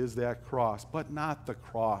faith is that cross, but not the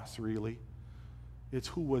cross, really. It's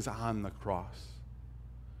who was on the cross.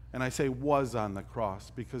 And I say was on the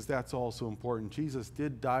cross because that's also important. Jesus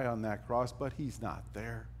did die on that cross, but he's not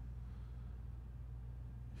there.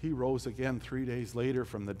 He rose again 3 days later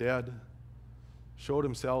from the dead, showed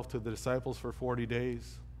himself to the disciples for 40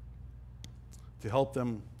 days to help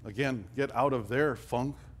them, again, get out of their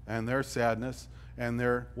funk and their sadness and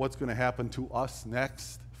their what's going to happen to us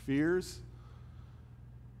next fears,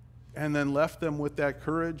 and then left them with that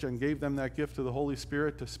courage and gave them that gift of the Holy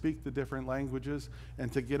Spirit to speak the different languages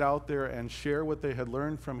and to get out there and share what they had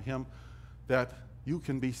learned from him, that you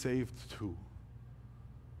can be saved too.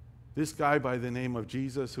 This guy by the name of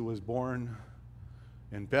Jesus, who was born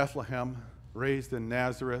in Bethlehem, raised in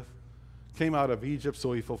Nazareth, came out of Egypt,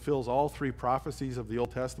 so he fulfills all three prophecies of the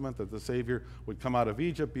Old Testament, that the Savior would come out of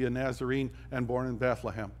Egypt, be a Nazarene, and born in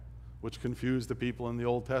Bethlehem, which confused the people in the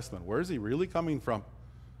Old Testament. Where is he really coming from?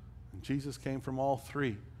 And Jesus came from all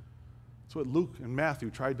three. That's what Luke and Matthew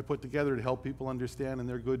tried to put together to help people understand in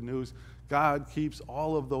their good news. God keeps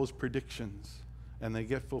all of those predictions, and they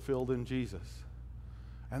get fulfilled in Jesus.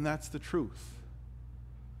 And that's the truth.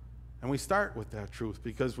 And we start with that truth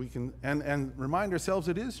because we can, and remind ourselves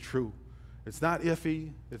it is true. It's not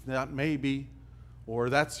iffy, it's not maybe, or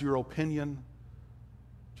that's your opinion.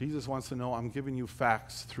 Jesus wants to know, I'm giving you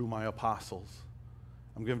facts through my apostles.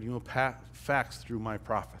 I'm giving you facts through my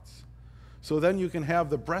prophets. So then you can have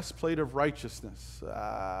the breastplate of righteousness.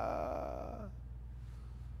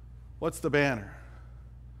 What's the banner?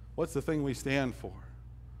 What's the thing we stand for?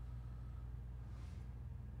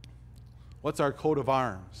 What's our coat of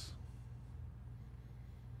arms?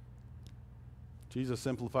 Jesus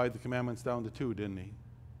simplified the commandments down to two, didn't he?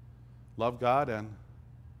 Love God and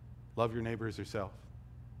love your neighbor as yourself.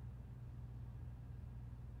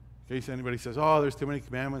 In case anybody says, oh, there's too many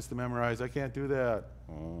commandments to memorize, I can't do that.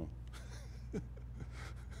 Oh.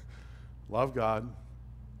 Love God,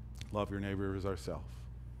 love your neighbor as ourselves.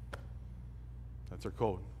 That's our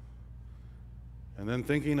code. And then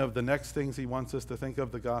thinking of the next things he wants us to think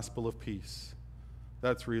of, the gospel of peace.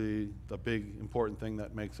 That's really the big, important thing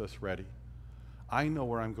that makes us ready. I know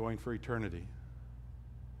where I'm going for eternity.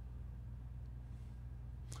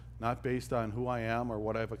 Not based on who I am or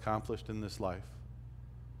what I've accomplished in this life.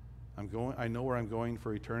 I know where I'm going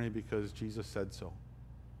for eternity because Jesus said so.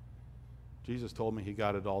 Jesus told me he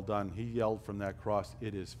got it all done. He yelled from that cross,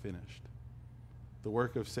 it is finished. The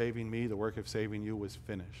work of saving me, the work of saving you was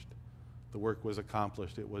finished. The work was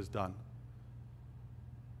accomplished. It was done.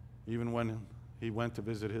 Even when he went to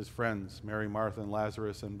visit his friends, Mary, Martha, and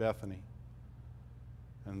Lazarus in Bethany,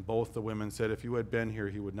 and both the women said, if you had been here,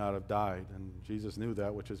 he would not have died. And Jesus knew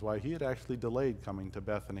that, which is why he had actually delayed coming to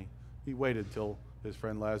Bethany. He waited till his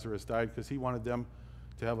friend Lazarus died because he wanted them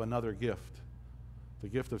to have another gift, the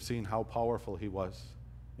gift of seeing how powerful he was,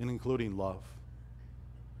 and including love.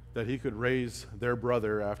 That he could raise their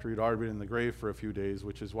brother after he'd already been in the grave for a few days,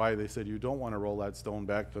 which is why they said, you don't want to roll that stone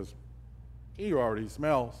back because he already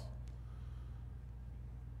smells.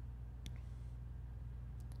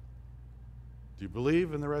 Do you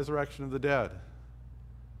believe in the resurrection of the dead?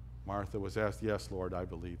 Martha was asked, yes, Lord, I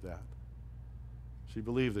believe that. She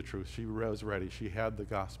believed the truth. She was ready. She had the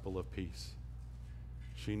gospel of peace.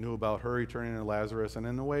 She knew about her returning to Lazarus, and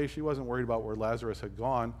in a way, she wasn't worried about where Lazarus had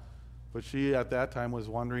gone, but she at that time was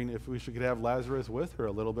wondering if we should have Lazarus with her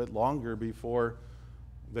a little bit longer before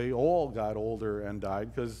they all got older and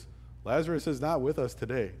died, because Lazarus is not with us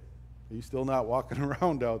today. He's still not walking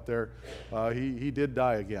around out there. He did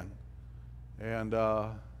die again. And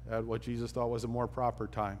at what Jesus thought was a more proper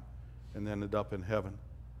time, and ended up in heaven.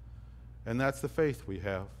 And that's the faith we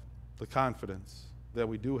have, the confidence that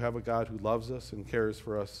we do have a God who loves us and cares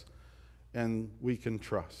for us, and we can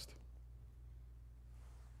trust.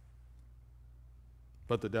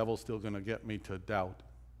 But the devil's still going to get me to doubt.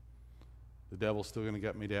 The devil's still going to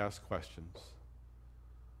get me to ask questions.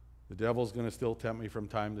 The devil's going to still tempt me from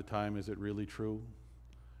time to time, is it really true?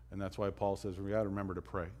 And that's why Paul says we got to remember to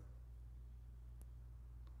pray.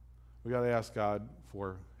 We got to ask God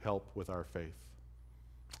for help with our faith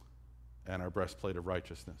and our breastplate of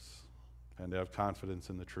righteousness, and to have confidence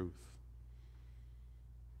in the truth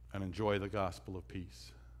and enjoy the gospel of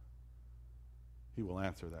peace. He will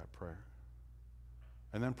answer that prayer.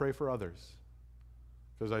 And then pray for others.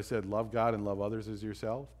 Because I said, love God and love others as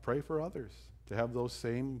yourself. Pray for others to have those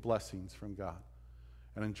same blessings from God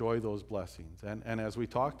and enjoy those blessings. And as we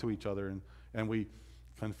talk to each other and we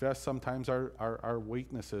confess sometimes our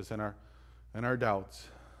weaknesses and our doubts,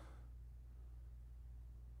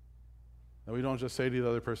 and we don't just say to the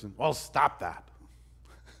other person, well, stop that.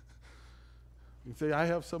 You say, I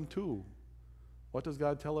have some too. What does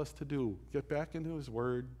God tell us to do? Get back into His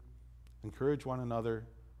Word, encourage one another,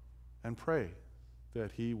 and pray that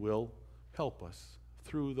He will help us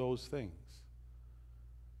through those things.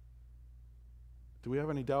 Do we have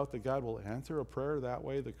any doubt that God will answer a prayer that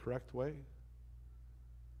way, the correct way?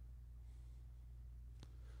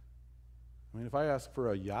 I mean, if I ask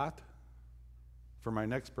for a yacht for my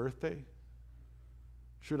next birthday,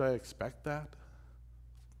 should I expect that?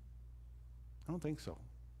 I don't think so.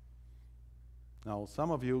 Now, some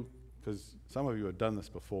of you, because some of you have done this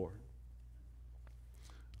before,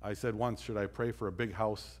 I said once, should I pray for a big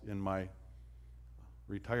house in my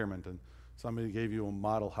retirement? And somebody gave you a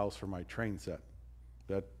model house for my train set.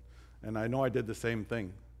 And I know I did the same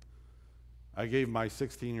thing. I gave my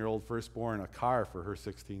 16-year-old firstborn a car for her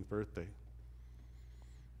 16th birthday.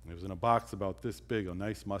 It was in a box about this big, a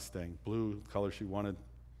nice Mustang, blue color she wanted.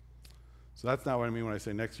 So that's not what I mean when I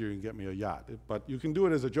say next year you can get me a yacht. But you can do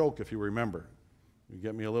it as a joke if you remember. You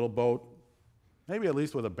get me a little boat, maybe at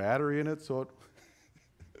least with a battery in it, so it...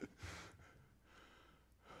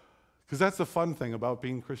 Because that's the fun thing about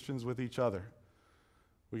being Christians with each other.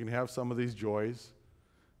 We can have some of these joys.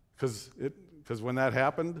 Because when that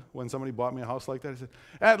happened, when somebody bought me a house like that, I said,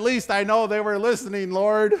 at least I know they were listening,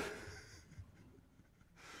 Lord.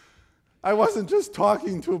 I wasn't just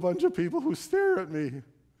talking to a bunch of people who stare at me.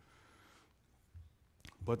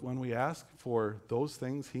 But when we ask for those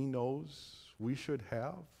things He knows we should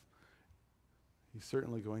have, He's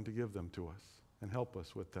certainly going to give them to us and help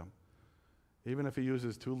us with them. Even if He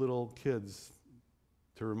uses two little kids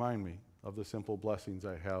to remind me of the simple blessings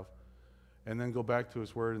I have, and then go back to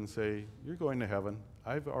His Word and say, you're going to heaven.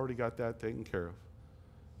 I've already got that taken care of.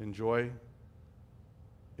 Enjoy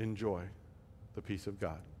the peace of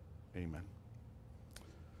God. Amen.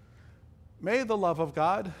 May the love of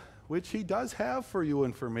God, which He does have for you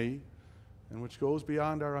and for me, and which goes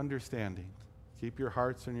beyond our understanding, keep your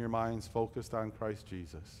hearts and your minds focused on Christ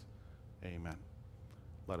Jesus. Amen.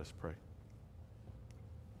 Let us pray.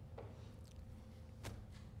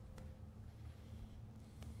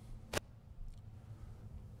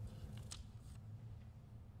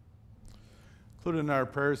 Included in our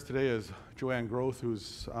prayers today is Joanne Groth,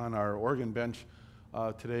 who's on our organ bench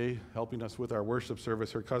today, helping us with our worship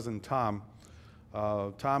service. Her cousin Tom.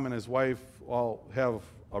 Tom and his wife all have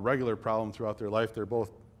a regular problem throughout their life. They're both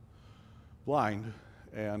blind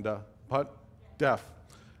but deaf,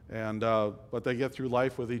 but they get through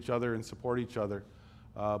life with each other and support each other.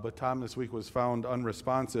 But Tom this week was found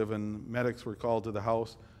unresponsive, and medics were called to the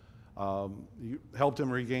house. Helped him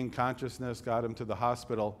regain consciousness, got him to the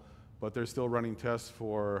hospital. But they're still running tests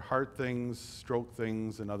for heart things, stroke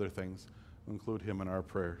things, and other things. We'll include him in our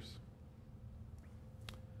prayers.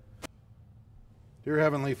 Dear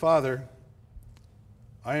Heavenly Father,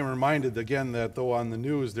 I am reminded again that though on the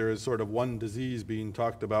news there is sort of one disease being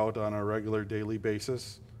talked about on a regular daily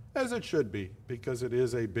basis, as it should be, because it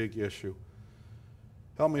is a big issue.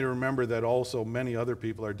 Help me to remember that also many other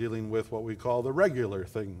people are dealing with what we call the regular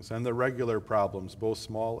things and the regular problems, both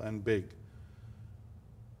small and big.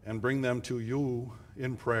 And bring them to you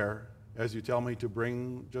in prayer, as you tell me to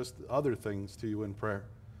bring just other things to you in prayer.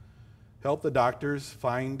 Help the doctors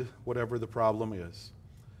find whatever the problem is.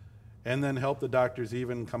 And then help the doctors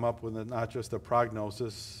even come up with not just a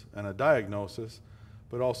prognosis and a diagnosis,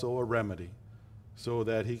 but also a remedy, so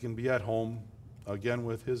that he can be at home again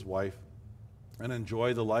with his wife and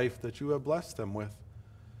enjoy the life that you have blessed them with.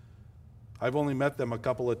 I've only met them a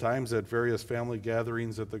couple of times at various family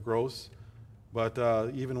gatherings at the Gross. But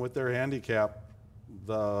even with their handicap,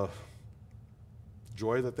 the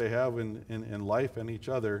joy that they have in life and each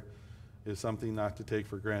other is something not to take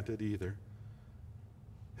for granted either.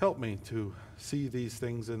 Help me to see these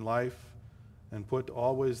things in life and put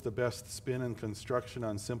always the best spin and construction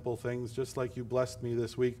on simple things, just like you blessed me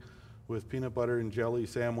this week with peanut butter and jelly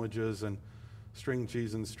sandwiches and string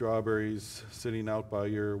cheese and strawberries sitting out by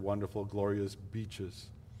your wonderful, glorious beaches.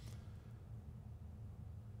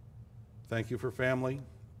 Thank you for family.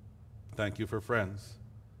 Thank you for friends.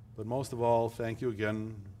 But most of all, thank you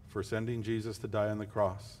again for sending Jesus to die on the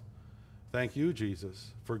cross. Thank you,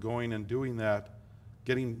 Jesus, for going and doing that.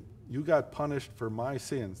 You got punished for my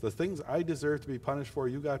sins. The things I deserve to be punished for,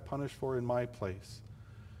 you got punished for in my place.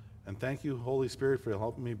 And thank you, Holy Spirit, for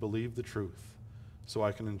helping me believe the truth so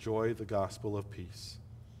I can enjoy the gospel of peace.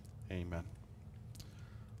 Amen.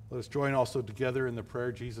 Let us join also together in the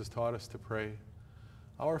prayer Jesus taught us to pray.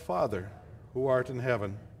 Our Father, who art in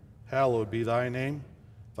heaven, hallowed be thy name.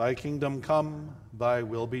 Thy kingdom come, thy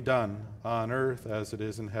will be done, on earth as it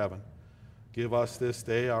is in heaven. Give us this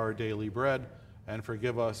day our daily bread, and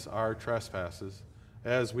forgive us our trespasses,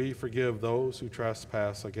 as we forgive those who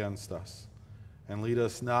trespass against us. And lead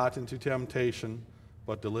us not into temptation,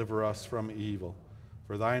 but deliver us from evil.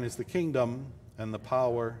 For thine is the kingdom, and the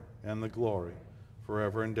power, and the glory,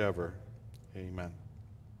 forever and ever. Amen.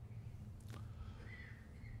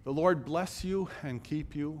 The Lord bless you and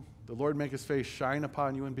keep you. The Lord make his face shine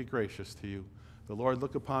upon you and be gracious to you. The Lord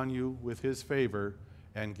look upon you with his favor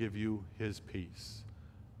and give you his peace.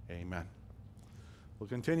 Amen. We'll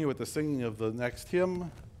continue with the singing of the next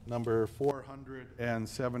hymn, number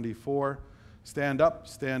 474. Stand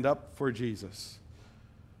up for Jesus.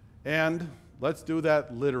 And let's do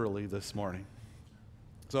that literally this morning.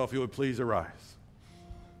 So if you would please arise.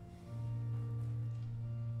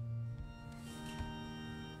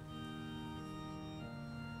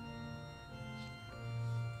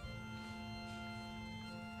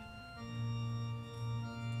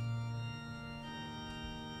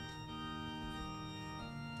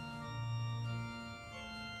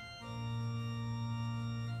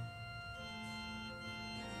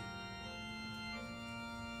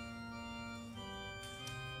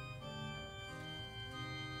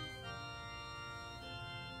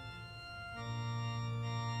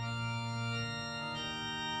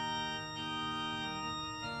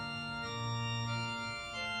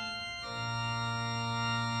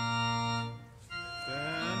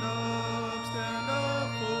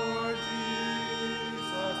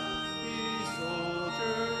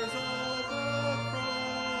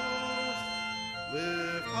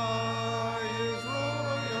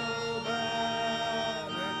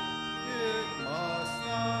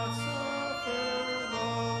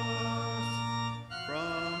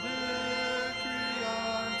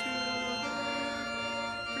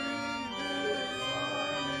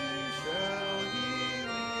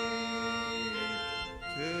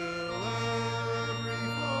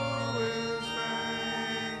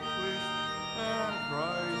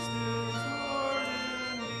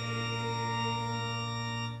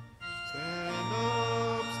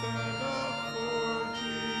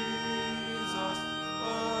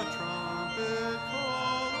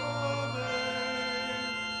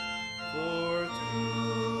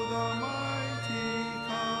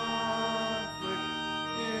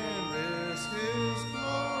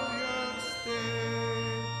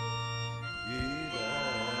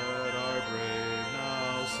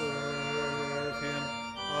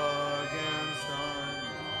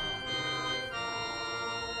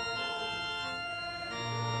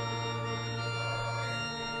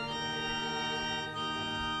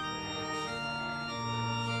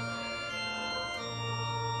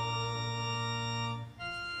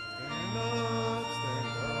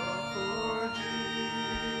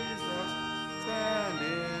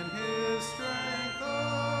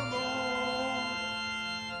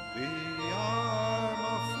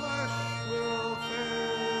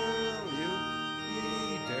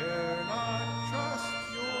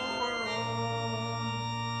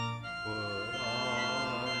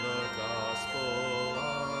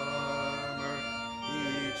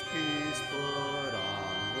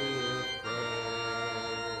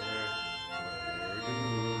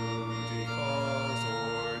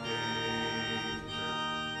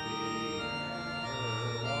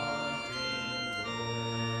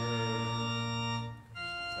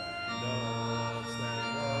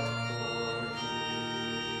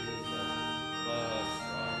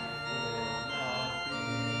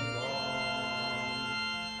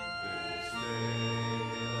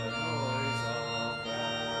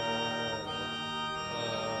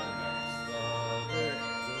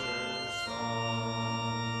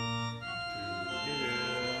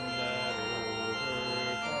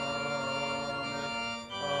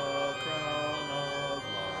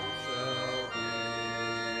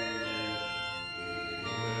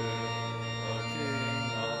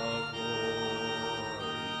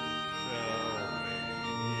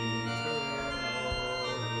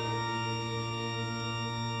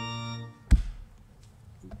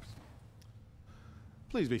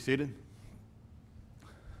 Please be seated.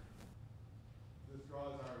 This draws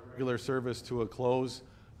our regular service to a close.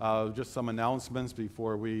 Just some announcements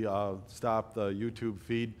before we stop the YouTube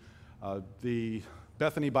feed. The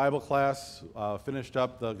Bethany Bible class finished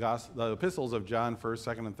up the epistles of John,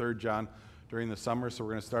 1st, 2nd, and 3rd John during the summer, so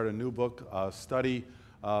we're going to start a new book study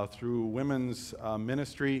through women's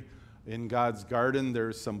ministry. in God's garden.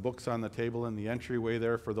 There's some books on the table in the entryway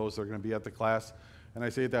there for those that are going to be at the class. And I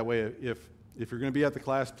say it that way, if you're going to be at the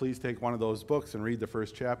class, please take one of those books and read the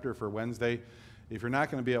first chapter for Wednesday. If you're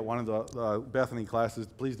not going to be at one of the Bethany classes,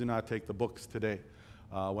 please do not take the books today.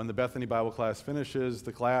 When the Bethany Bible class finishes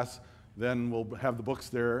the class, then we'll have the books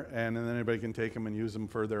there, and then anybody can take them and use them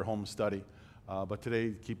for their home study. But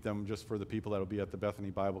today, keep them just for the people that will be at the Bethany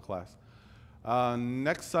Bible class.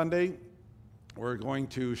 Next Sunday, we're going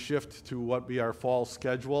to shift to what be our fall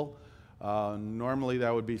schedule. Normally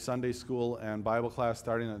that would be Sunday school and Bible class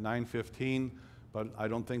starting at 9:15, but I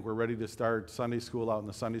don't think we're ready to start Sunday school out in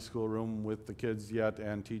the Sunday school room with the kids yet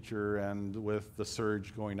and teacher and with the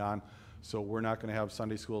surge going on. So we're not going to have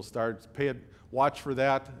Sunday school start. Watch for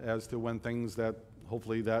that as to when things that,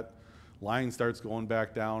 hopefully that line starts going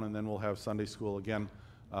back down, and then we'll have Sunday school again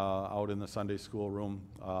out in the Sunday school room.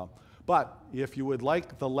 But if you would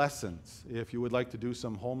like the lessons, if you would like to do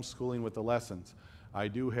some homeschooling with the lessons, I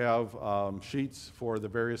do have sheets for the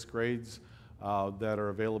various grades that are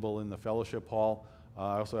available in the fellowship hall.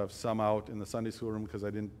 I also have some out in the Sunday school room because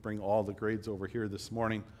I didn't bring all the grades over here this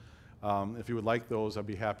morning. If you would like those, I'd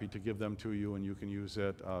be happy to give them to you, and you can use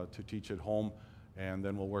it to teach at home, and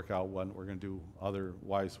then we'll work out what we're going to do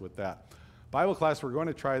otherwise with that. Bible class, we're going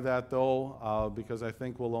to try that, though, because I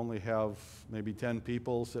think we'll only have maybe 10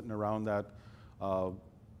 people sitting around that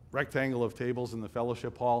rectangle of tables in the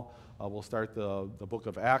fellowship hall. We'll start the book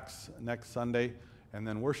of Acts next Sunday, and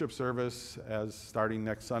then worship service as starting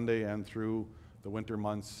next Sunday and through the winter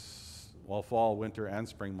months, well, fall, winter, and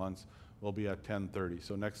spring months, will be at 10:30.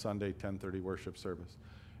 So next Sunday, 10:30 worship service.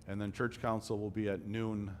 And then church council will be at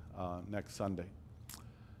noon next Sunday.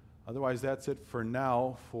 Otherwise, that's it for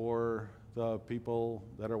now for the people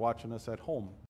that are watching us at home.